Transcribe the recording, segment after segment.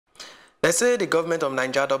They say the government of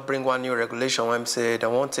Naija don't bring one new regulation when say they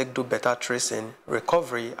want to do better tracing,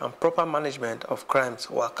 recovery, and proper management of crimes,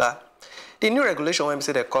 waka. The new regulation when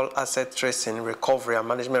say they call Asset Tracing, Recovery, and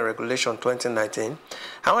Management Regulation 2019,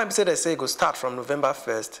 and when say they say it will start from November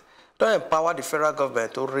 1st, don't empower the federal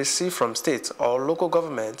government to receive from states or local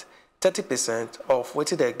government 30% of what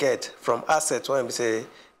they get from assets when say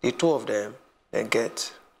the two of them they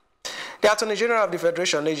get. The Attorney General of the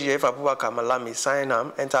Federation, Naija, Abubakar Malami, signed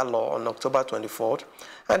enter law on October 24th,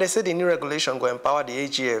 and they said the new regulation will empower the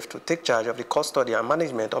AGF to take charge of the custody and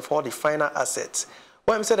management of all the final assets.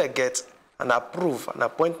 When say they get and approve an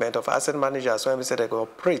appointment of asset managers, when say they go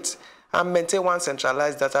operate and maintain one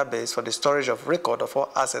centralized database for the storage of record of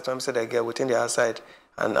all assets when say they get within the outside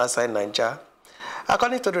and outside Naija.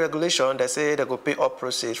 According to the regulation, they say they go pay all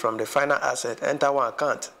proceeds from the final asset enter one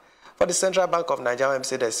account. For the Central Bank of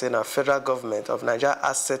Naija, they say na federal government of Naija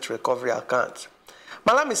asset recovery account.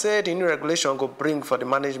 Malami said the new regulation go bring for the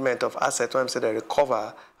management of assets when they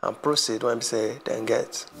recover and proceed when they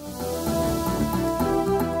get.